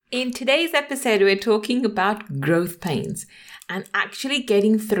In today's episode, we're talking about growth pains and actually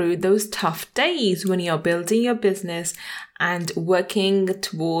getting through those tough days when you're building your business and working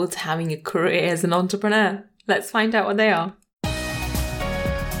towards having a career as an entrepreneur. Let's find out what they are.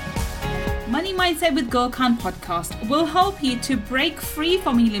 Money Mindset with Gul Khan podcast will help you to break free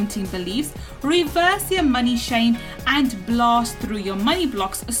from your limiting beliefs, reverse your money shame, and blast through your money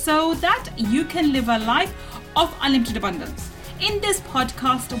blocks so that you can live a life of unlimited abundance. In this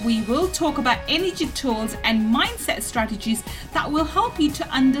podcast, we will talk about energy tools and mindset strategies that will help you to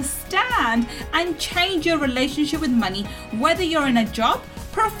understand and change your relationship with money, whether you're in a job,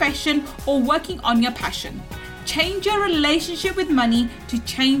 profession, or working on your passion. Change your relationship with money to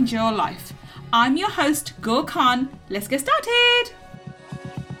change your life. I'm your host, Gul Khan. Let's get started.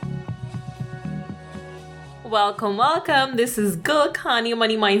 Welcome. This is Gul Khan, your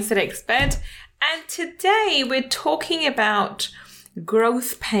money mindset expert. And today we're talking about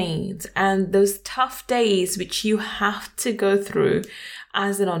growth pains and those tough days which you have to go through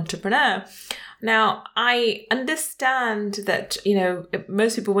as an entrepreneur. Now, I understand that,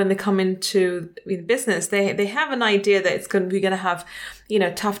 most people when they come into business, they have an idea that we're going to have,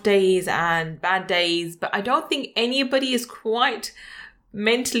 tough days and bad days, but I don't think anybody is quite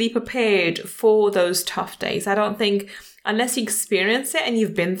mentally prepared for those tough days. I don't think unless you experience it and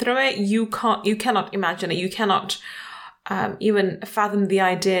you've been through it, you cannot imagine it. You cannot even fathom the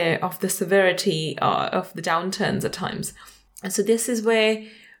idea of the severity of the downturns at times. And so this is where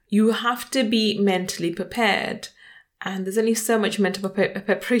you have to be mentally prepared. And there's only so much mental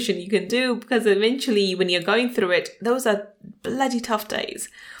preparation you can do, because eventually when you're going through it, those are bloody tough days.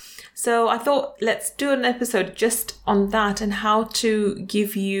 So I thought, let's do an episode just on that and how to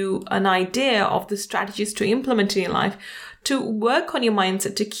give you an idea of the strategies to implement in your life, to work on your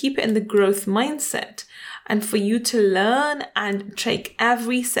mindset, to keep it in the growth mindset, and for you to learn and take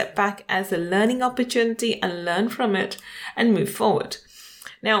every setback as a learning opportunity and learn from it and move forward.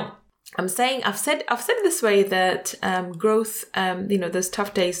 Now, I've said it this way that growth, those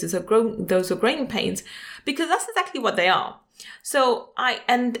tough days, those are growing pains, because that's exactly what they are. So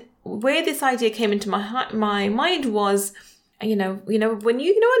where this idea came into my mind was, when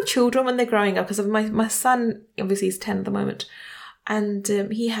children, when they're growing up, because my son, obviously he's 10 at the moment, and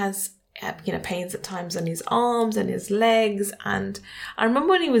he has, pains at times on his arms and his legs. And I remember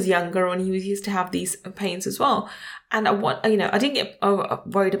when he was younger, when he used to have these pains as well. And I didn't get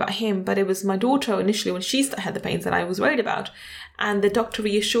worried about him, but it was my daughter initially when she had the pains that I was worried about. And the doctor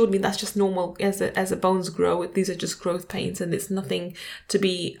reassured me that's just normal as the bones grow. These are just growth pains and it's nothing to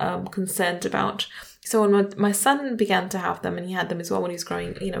be concerned about. So when my son began to have them, and he had them as well when he was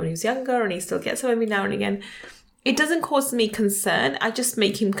growing, when he was younger, and he still gets them every now and again, it doesn't cause me concern. I just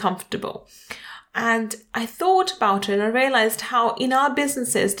make him comfortable. And I thought about it and I realized how in our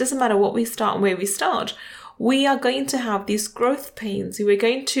businesses, doesn't matter what we start and where we start, we are going to have these growth pains. We're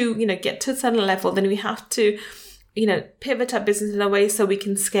going to, get to a certain level, then we have to, pivot our business in a way so we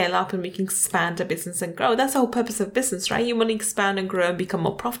can scale up and we can expand our business and grow. That's the whole purpose of business, right? You want to expand and grow and become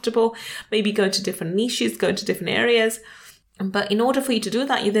more profitable, maybe go into different niches, go into different areas. But in order for you to do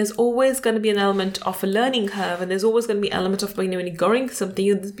that, there's always going to be an element of a learning curve, and there's always going to be an element of when you're growing something,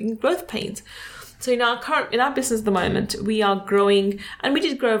 there's been growth pains. So in our business at the moment, we are growing, and we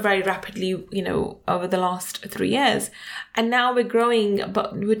did grow very rapidly, over the last 3 years. And now we're growing,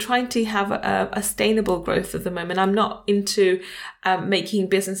 but we're trying to have a sustainable growth at the moment. I'm not into making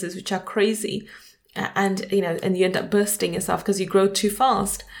businesses which are crazy and you end up bursting yourself because you grow too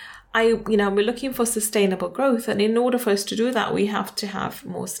fast. We're looking for sustainable growth. And in order for us to do that, we have to have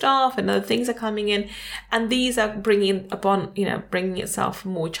more staff and other things are coming in. And these are bringing itself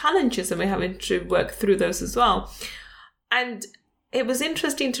more challenges, and we're having to work through those as well. And it was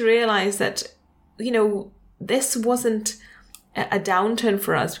interesting to realize that, this wasn't a downturn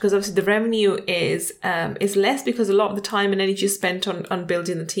for us, because obviously the revenue is less because a lot of the time and energy is spent on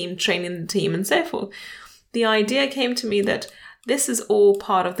building the team, training the team and so forth. The idea came to me that this is all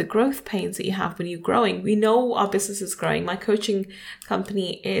part of the growth pains that you have when you're growing. We know our business is growing. My coaching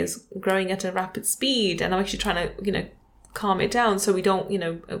company is growing at a rapid speed, and I'm actually trying to, calm it down so we don't,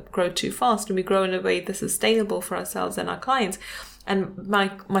 grow too fast, and we grow in a way that's sustainable for ourselves and our clients. And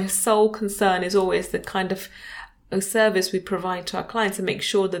my sole concern is always the kind of a service we provide to our clients, and make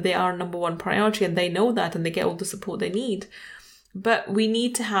sure that they are number one priority and they know that and they get all the support they need. But we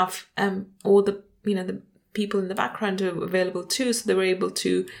need to have all the people in the background are available too, so they were able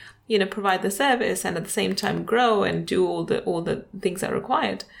to, provide the service and at the same time grow and do all the things that are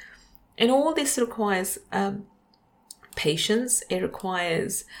required. And all this requires patience. It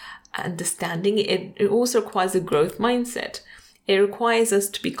requires understanding. It also requires a growth mindset. it requires us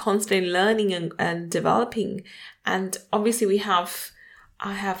to be constantly learning and developing. And obviously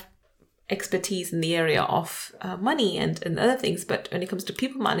I have expertise in the area of money and other things, but when it comes to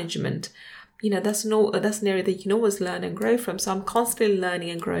people management, that's an area that you can always learn and grow from. So I'm constantly learning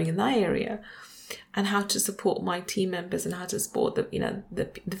and growing in that area, and how to support my team members and how to support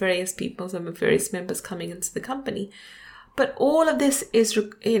the various people and the various members coming into the company. But all of this is,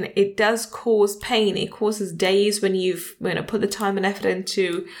 it does cause pain. It causes days when you've put the time and effort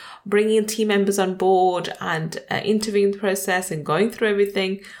into bringing team members on board and interviewing the process and going through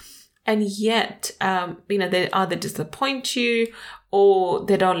everything. And yet, they either disappoint you, or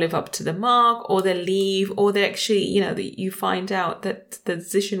they don't live up to the mark, or they leave, or they actually, you find out that the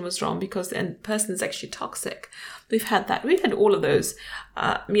decision was wrong because the person is actually toxic. We've had that. We've had all of those.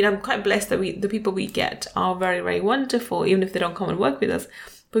 I'm quite blessed that the people we get are very, very wonderful, even if they don't come and work with us.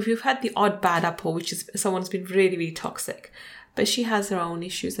 But we've had the odd bad apple, which is someone's been really, really toxic. But she has her own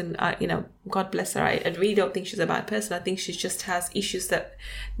issues, and God bless her. I really don't think she's a bad person. I think she just has issues that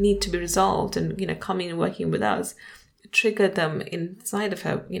need to be resolved, and coming and working with us triggered them inside of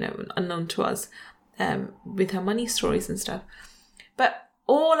her, unknown to us, with her money stories and stuff. But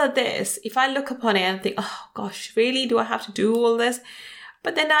all of this, if I look upon it and think, oh gosh, really, do I have to do all this?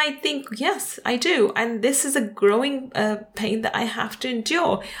 But then I think, yes, I do. And this is a growing pain that I have to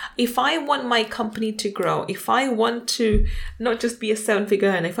endure. If I want my company to grow, if I want to not just be a 7-figure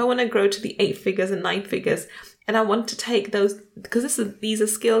earner, if I want to grow to the 8 figures and 9 figures, and I want to take those, because these are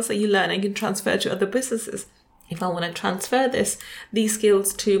skills that you learn and can transfer to other businesses. If I want to transfer these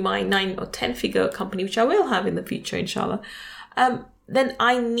skills to my 9 or 10 figure company, which I will have in the future, inshallah, then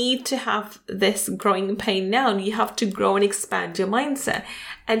I need to have this growing pain now. You have to grow and expand your mindset.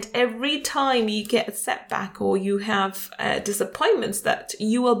 And every time you get a setback or you have disappointments that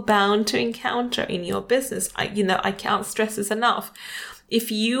you are bound to encounter in your business, I can't stress this enough. If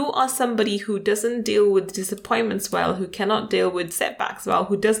you are somebody who doesn't deal with disappointments well, who cannot deal with setbacks well,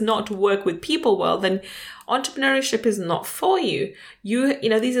 who does not work with people well, then entrepreneurship is not for you.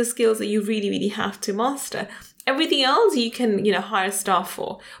 These are skills that you really, really have to master. Everything else you can, hire staff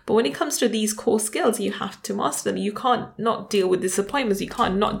for. But when it comes to these core skills, you have to master them. You can't not deal with disappointments. You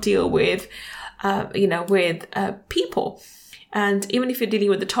can't not deal with, people. And even if you're dealing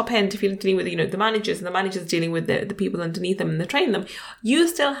with the top end, if you're dealing with, the managers, and the managers dealing with the people underneath them and they train them, you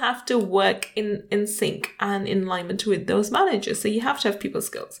still have to work in sync and in alignment with those managers. So you have to have people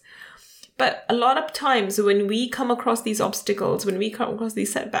skills. But a lot of times when we come across these obstacles, when we come across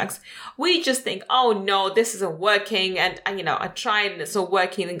these setbacks, we just think, oh no, this isn't working. And I tried and it's not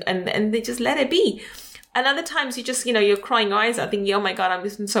working, and they just let it be. And other times you just, you're crying your eyes out thinking, oh my God, I'm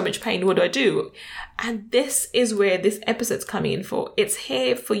just in so much pain. What do I do? And this is where this episode's coming in for. It's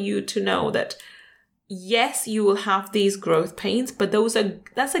here for you to know that yes, you will have these growth pains, but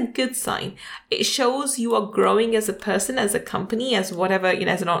that's a good sign. It shows you are growing as a person, as a company, as whatever,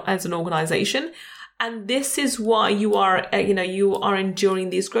 as an organization. And this is why you are enduring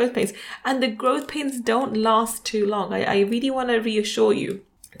these growth pains. And the growth pains don't last too long. I really want to reassure you.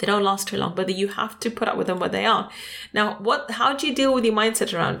 They don't last too long, but you have to put up with them where they are. Now, how do you deal with your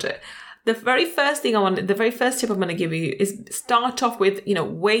mindset around it? The very first tip I'm going to give you is start off with,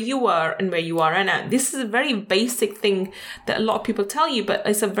 where you were and where you are now. This is a very basic thing that a lot of people tell you, but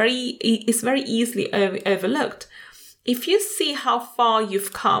it's very easily overlooked. If you see how far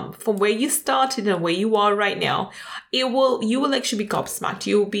you've come from where you started and where you are right now, you will actually be gobsmacked.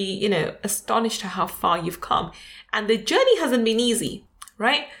 You'll be, astonished at how far you've come. And the journey hasn't been easy,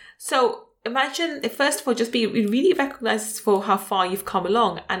 right? So imagine, first of all, just be really recognized for how far you've come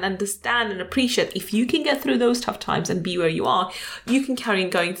along and understand and appreciate if you can get through those tough times and be where you are, you can carry on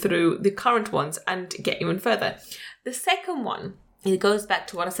going through the current ones and get even further. The second one, it goes back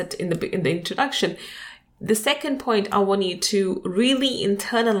to what I said in the introduction. The second point I want you to really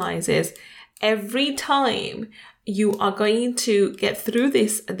internalize is every time you are going to get through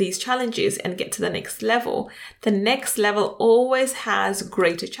these challenges and get to the next level always has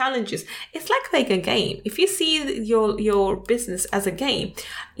greater challenges. It's like playing a game. If you see your business as a game,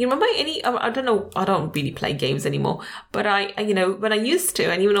 you remember I don't really play games anymore, but when I used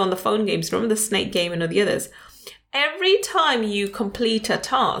to, and even on the phone games, remember the snake game and all the others, every time you complete a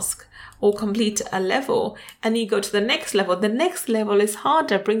task, or complete a level, and you go to the next level is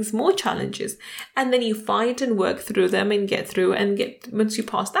harder, brings more challenges, and then you fight and work through them and once you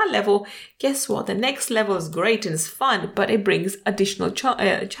pass that level, guess what? The next level is great and it's fun, but it brings additional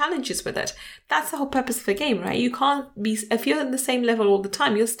challenges with it. That's the whole purpose of the game, right? You can't be, if you're in the same level all the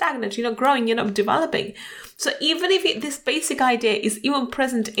time, you're stagnant, you're not growing, you're not developing. So even if this basic idea is even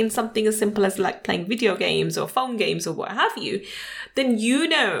present in something as simple as like playing video games or phone games or what have you, then you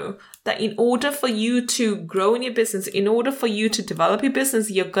know that in order for you to grow in your business, in order for you to develop your business,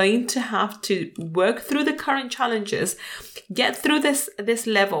 you're going to have to work through the current challenges, get through this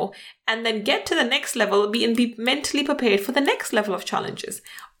level, and then get to the next level and be mentally prepared for the next level of challenges.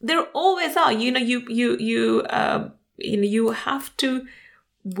 There always are. You have to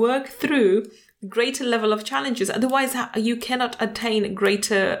work through greater level of challenges. Otherwise, you cannot attain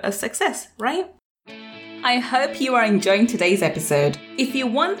greater success, right? I hope you are enjoying today's episode. If you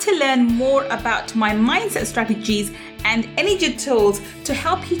want to learn more about my mindset strategies and energy tools to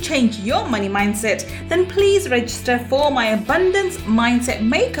help you change your money mindset, then please register for my Abundance Mindset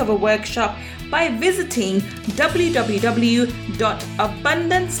Makeover Workshop by visiting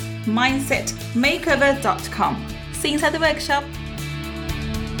www.abundancemindsetmakeover.com. See you inside the workshop.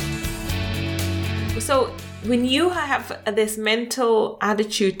 So when you have this mental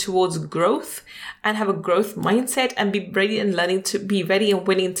attitude towards growth and have a growth mindset and be ready and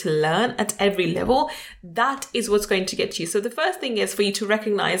willing to learn at every level, that is what's going to get you. So the first thing is for you to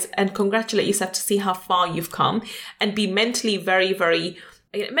recognize and congratulate yourself to see how far you've come and be mentally very, very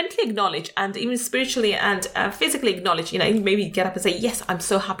mentally acknowledge and even spiritually and physically acknowledge, maybe get up and say, yes, I'm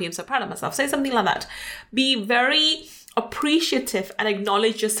so happy, I'm so proud of myself. Say something like that. Be very appreciative and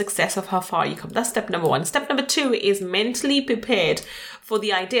acknowledge your success of how far you come. That's step number 1. Step number 2 is mentally prepared for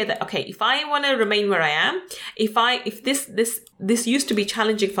the idea that, okay, if I want to remain where I am, if this used to be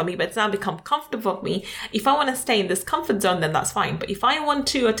challenging for me, but it's now become comfortable for me, if I want to stay in this comfort zone, then that's fine. But if I want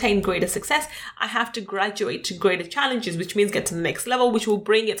to attain greater success, I have to graduate to greater challenges, which means get to the next level, which will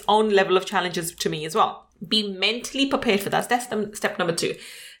bring its own level of challenges to me as well. Be mentally prepared for that. That's step number 2.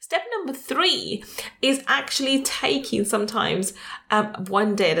 Step number 3 is actually taking sometimes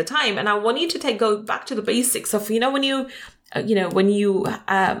one day at a time. And I want you to go back to the basics of, how do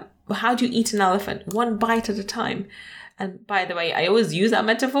you eat an elephant? One bite at a time. And by the way, I always use that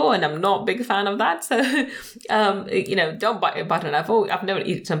metaphor and I'm not a big fan of that. So, don't bite an elephant. I've never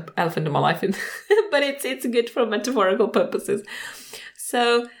eaten an elephant in my life, but it's good for metaphorical purposes.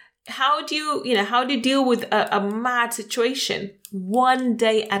 So, how do you deal with a mad situation? One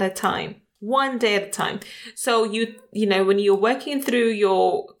day at a time. So when you're working through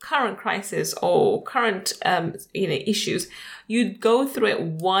your current crisis or current, issues, you go through it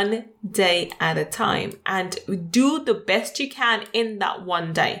one day at a time and do the best you can in that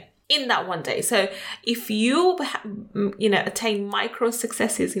one day. So if you, attain micro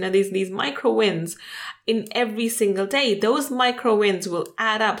successes, these micro wins in every single day, those micro wins will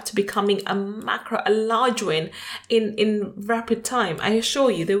add up to becoming a large win in rapid time. I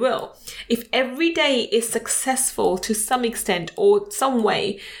assure you they will. If every day is successful to some extent or some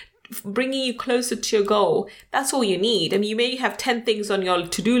way, bringing you closer to your goal, that's all you need. I mean, you may have 10 things on your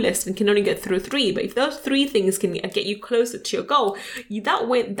to-do list and can only get through 3, but if those 3 things can get you closer to your goal,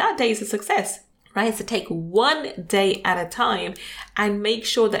 that day is a success, right? So take one day at a time and make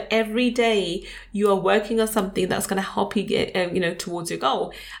sure that every day you are working on something that's going to help you get, towards your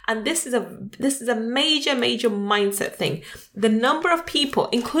goal. And this is a major, major mindset thing. The number of people,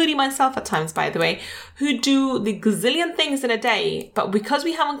 including myself at times, by the way, who do the gazillion things in a day, but because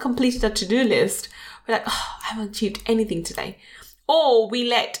we haven't completed a to-do list, we're like, I haven't achieved anything today. Or we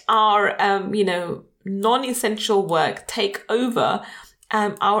let our, non-essential work take over,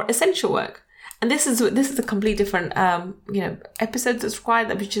 our essential work. And this is a completely different, episode that's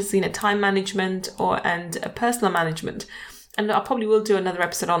required, which is, time management and personal management. And I probably will do another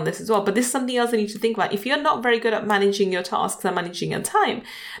episode on this as well. But this is something else I need to think about. If you're not very good at managing your tasks and managing your time,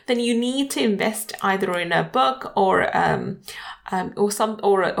 then you need to invest either in a book or a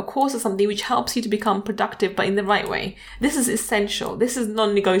course or something which helps you to become productive, but in the right way. This is essential. This is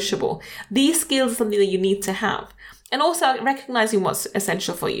non-negotiable. These skills are something that you need to have. And also recognizing what's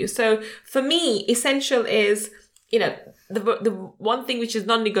essential for you. So for me, essential is, the one thing which is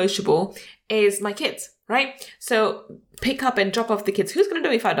non-negotiable is my kids, right? So pick up and drop off the kids. Who's going to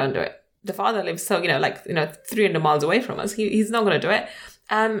do it if I don't do it? The father lives 300 miles away from us. He's not going to do it.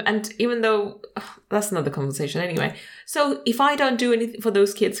 And even though that's another conversation anyway. So if I don't do anything for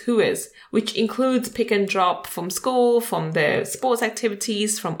those kids, who is? Which includes pick and drop from school, from their sports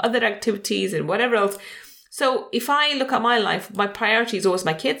activities, from other activities and whatever else. So if I look at my life, my priority is always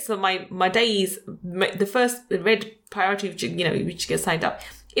my kids. So my days, the first red priority, which gets signed up,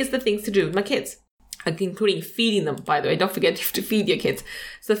 is the things to do with my kids, including feeding them, by the way. Don't forget to feed your kids.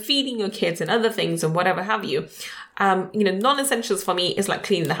 So feeding your kids and other things and whatever have you. Non-essentials for me is like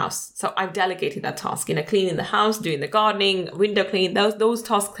cleaning the house. So I've delegated that task, cleaning the house, doing the gardening, window cleaning. Those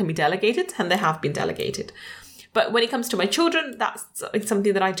tasks can be delegated, and they have been delegated. But when it comes to my children, that's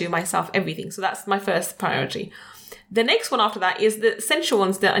something that I do myself, everything. So that's my first priority. The next one after that is the essential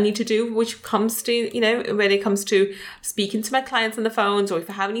ones that I need to do, which comes to, when it comes to speaking to my clients on the phones, or if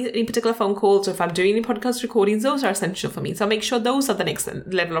I have any particular phone calls, or if I'm doing any podcast recordings, those are essential for me. So I make sure those are the next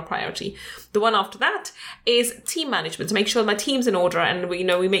level of priority. The one after that is team management, to make sure my team's in order, and we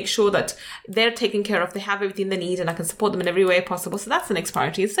make sure that they're taken care of, they have everything they need, and I can support them in every way possible. So that's the next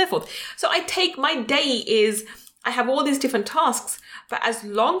priority, and so forth. So my day is, I have all these different tasks, but as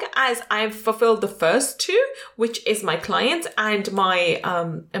long as I've fulfilled the first two, which is my clients and my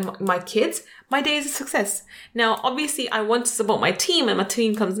kids, my day is a success. Now, obviously, I want to support my team, and my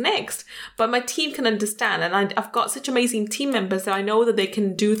team comes next, but my team can understand, and I've got such amazing team members that I know that they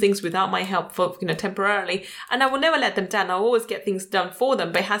can do things without my help for temporarily, and I will never let them down. I'll always get things done for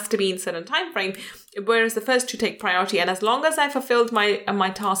them, but it has to be in a certain time frame. Whereas the first two take priority, and as long as I fulfilled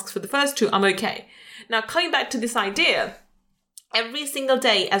my tasks for the first two, I'm okay. Now, coming back to this idea, every single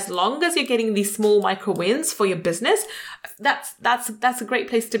day, as long as you're getting these small micro wins for your business, that's a great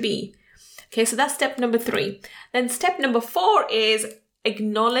place to be. Okay, so that's step number 3. Then step number 4 is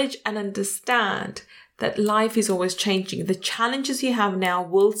acknowledge and understand that life is always changing. The challenges you have now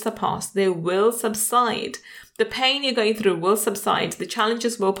will surpass. They will subside. The pain you're going through will subside. The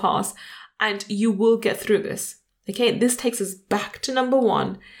challenges will pass, and you will get through this. Okay, this takes us back to number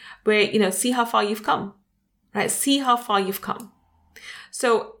 1, where, see how far you've come, right? See how far you've come.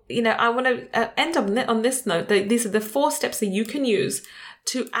 So, I want to end up on this note that these are the 4 steps that you can use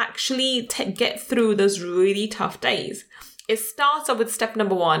to actually get through those really tough days. It starts off with step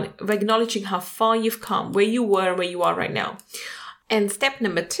number 1, of acknowledging how far you've come, where you were and where you are right now. And step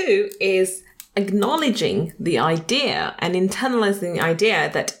number 2 is acknowledging the idea and internalizing the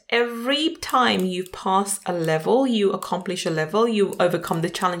idea that every time you pass a level, you accomplish a level, you overcome the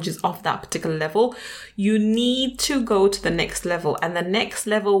challenges of that particular level, you need to go to the next level. And the next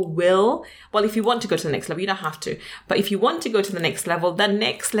level if you want to go to the next level, you don't have to. But if you want to go to the next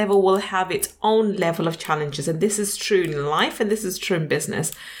level will have its own level of challenges. And this is true in life, and this is true in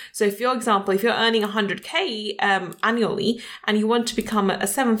business. So if you're earning 100K annually, and you want to become a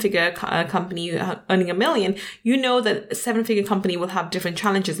 7-figure company earning $1 million, you know that a 7-figure company will have different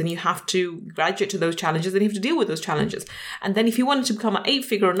challenges, and you have to graduate to those challenges, and you have to deal with those challenges. And then if you wanted to become an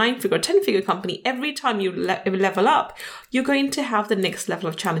 8-figure or 9-figure or 10-figure company, every time you level up, you're going to have the next level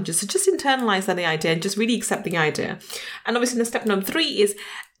of challenges. So just internalize that idea and just really accept the idea. And obviously the step number 3 is,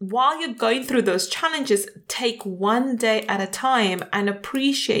 while you're going through those challenges, take one day at a time and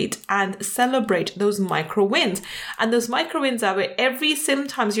appreciate and celebrate those micro wins. And those micro wins are where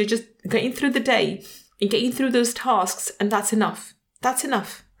sometimes you're just getting through the day and getting through those tasks, and that's enough. That's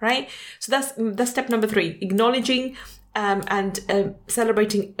enough, right? So that's step number 3, acknowledging and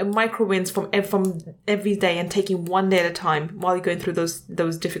celebrating micro wins from every day, and taking one day at a time while you're going through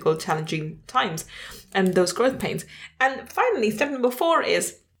those difficult, challenging times and those growth pains. And finally, step number 4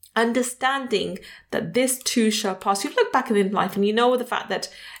 is understanding that this too shall pass. You look back in life and you know the fact that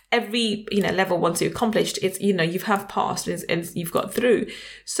every level, once you've accomplished, it's you have passed and you've got through.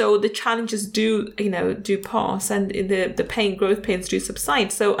 So the challenges do pass, and the growth pains do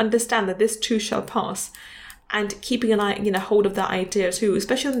subside. So understand that this too shall pass, and keeping an eye hold of that idea too,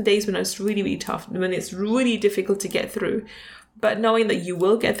 especially on the days when it's really, really tough, when it's really difficult to get through. But knowing that you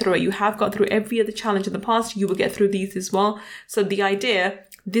will get through it, you have got through every other challenge in the past, you will get through these as well. So the idea,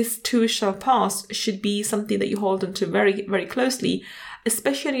 this too shall pass, should be something that you hold on to very, very closely,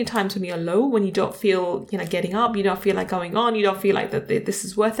 especially in times when you're low, when you don't feel, getting up, you don't feel like going on, you don't feel like that this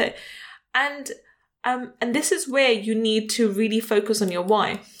is worth it. And this is where you need to really focus on your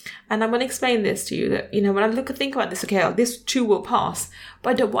why. And I'm going to explain this to you, that, when I think about this, okay, this too will pass.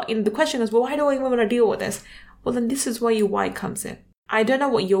 But the question is, well, why do I even want to deal with this? Well, then this is where your why comes in. I don't know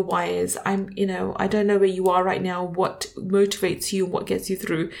what your why is. I don't know where you are right now, what motivates you, what gets you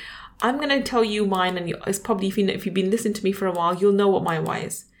through. I'm going to tell you mine, and it's probably, if you've been listening to me for a while, you'll know what my why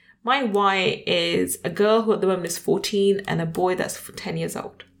is. My why is a girl who at the moment is 14 and a boy that's 10 years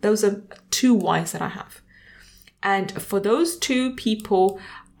old. Those are 2 whys that I have. And for those 2 people,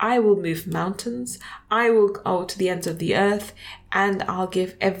 I will move mountains, I will go to the ends of the earth, and I'll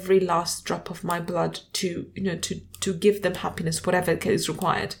give every last drop of my blood to give them happiness, whatever is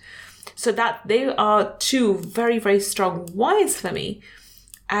required. So that they are two very, very strong whys for me.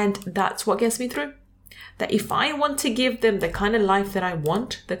 And that's what gets me through. That if I want to give them the kind of life that I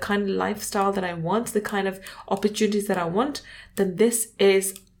want, the kind of lifestyle that I want, the kind of opportunities that I want, then this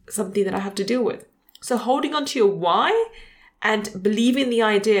is something that I have to deal with. So holding on to your why and believing the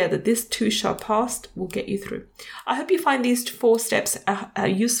idea that this too shall pass will get you through. I hope you find these 4 steps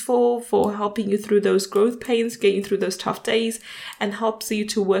useful for helping you through those growth pains, getting you through those tough days, and helps you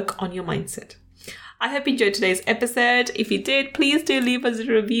to work on your mindset. I hope you enjoyed today's episode. If you did, please do leave us a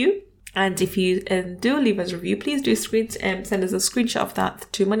review. And if you do leave us a review, please do send us a screenshot of that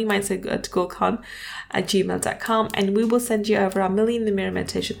to moneymindset@gulkhan@gmail.com, and we will send you over our Million in the Mirror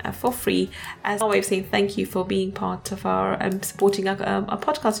meditation for free as our way of saying thank you for being part of our supporting our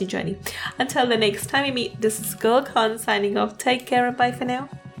podcasting journey. Until the next time we meet, this is Gul Khan signing off. Take care and bye for now.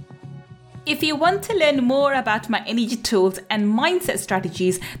 If you want to learn more about my energy tools and mindset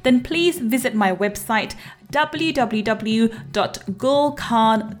strategies, then please visit my website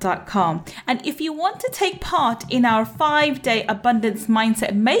www.gulkhan.com. And if you want to take part in our 5-day abundance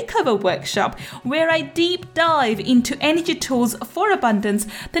mindset makeover workshop, where I deep dive into energy tools for abundance,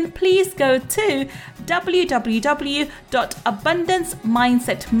 then please go to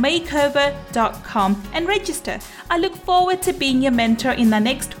www.abundancemindsetmakeover.com and register. I look forward to being your mentor in the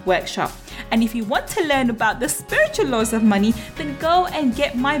next workshop. And if you want to learn about the spiritual laws of money, then go and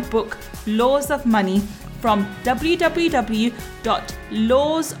get my book, Laws of Money, from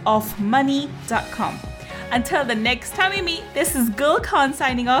www.lawsofmoney.com. Until the next time we meet, this is Gul Khan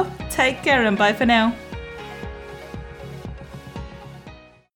signing off. Take care and bye for now.